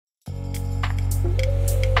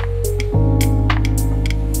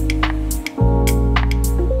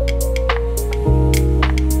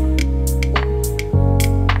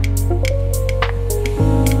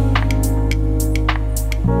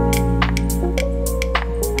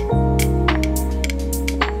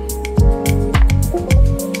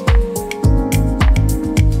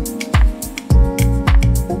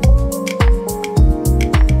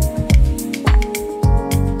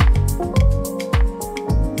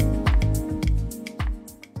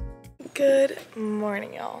Good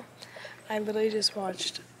morning, y'all. I literally just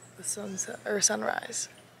watched the sunset or sunrise.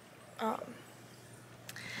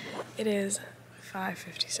 It is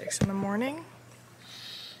 5:56 in the morning,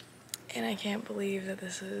 and I can't believe that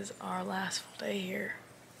this is our last full day here.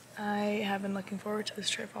 I have been looking forward to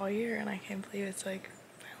this trip all year, and I can't believe it's like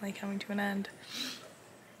finally coming to an end.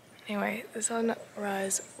 Anyway, the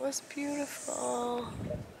sunrise was beautiful.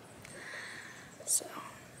 So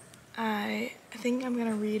I think I'm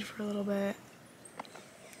gonna read for a little bit,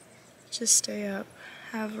 just stay up,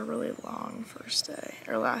 have a really long first day,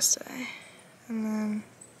 or last day, and then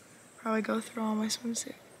probably go through all my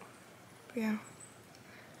swimsuit. But yeah,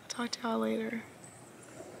 I'll talk to y'all later.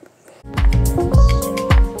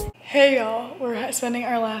 Hey y'all, we're spending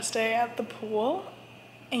our last day at the pool,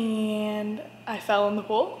 and I fell in the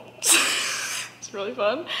pool. It's really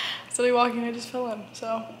fun. Started walking, I just fell in,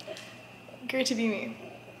 so great to be me.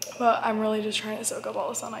 But I'm really just trying to soak up all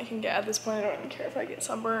the sun I can get at this point. I don't even care if I get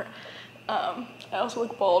sunburnt. I also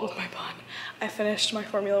look bald with my bun. I finished my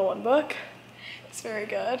Formula 1 book. It's very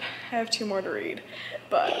good. I have 2 more to read,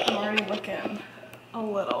 but I'm already looking a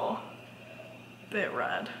little bit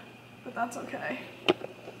red, but that's okay.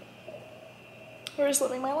 We're just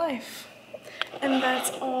living my life, and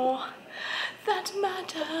that's all that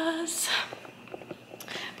matters.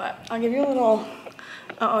 But I'll give you a little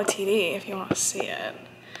ootd if you want to see it.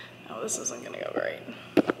 Oh, this isn't gonna go great.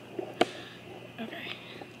 Okay.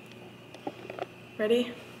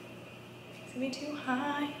 Ready? It's gonna be too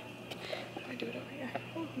high. How do I do it over here?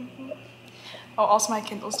 Oh, also my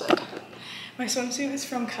Kindle's dead. My swimsuit is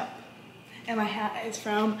from Cuup, and my hat is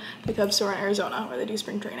from the Cuup store in Arizona where they do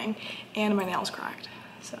spring training, and my nail's cracked.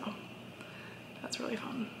 So that's really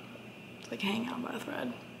fun. It's like hanging on by a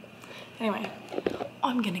thread. Anyway,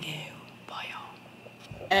 I'm gonna go. Bye,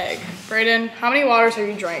 y'all. Egg. Brayden, how many waters have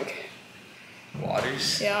you drank?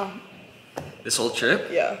 Waters? Yeah. This whole trip?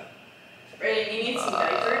 Yeah. Brayden, you need some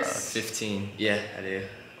diapers? 15. Yeah, I do.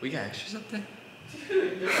 We got extras up there?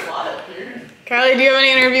 Dude, there's a lot up here. Kylie, do you have any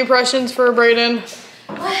interview questions for Brayden?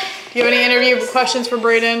 What? Do you have any interview questions for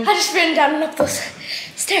Brayden? I just ran down and up those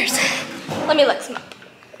stairs. Let me look some up.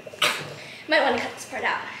 Might want to cut this part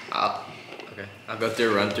out. Okay. I'll go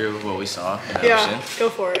through a run through of what we saw in the ocean. Go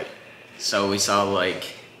for it. So we saw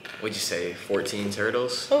like, what'd you say, 14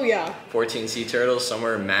 turtles? Oh yeah. 14 sea turtles, some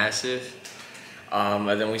were massive. And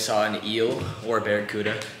then we saw an eel or a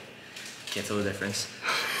barracuda. Can't tell the difference.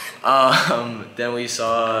 Then we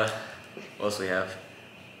saw, what else we have?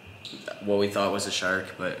 What we thought was a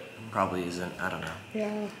shark, but probably isn't, I don't know.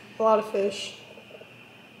 Yeah, a lot of fish.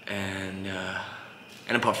 And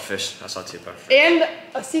a pufferfish, I saw 2 pufferfish. And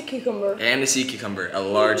a sea cucumber. And a sea cucumber, a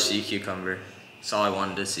large sea cucumber. That's all I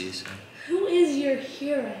wanted to see, so. Who is your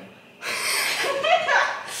hero?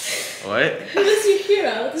 What? Who is your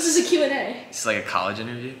hero? This is a Q&A. It's like a college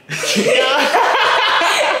interview? This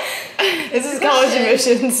is college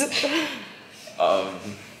admissions.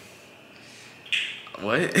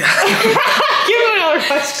 What? Give me another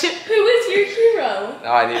question. Who is your hero?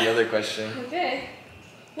 No, I need another question. Okay.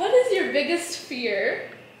 What is your biggest fear?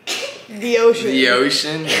 The ocean. The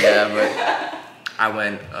ocean? Yeah, but I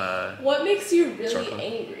went, What makes you really circle.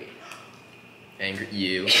 angry? Angry.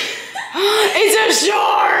 You. It's a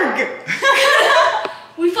shark!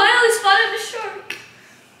 We finally spotted a shark.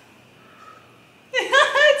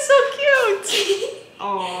 It's so cute.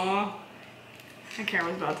 Aww. My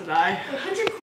camera's about to die. 100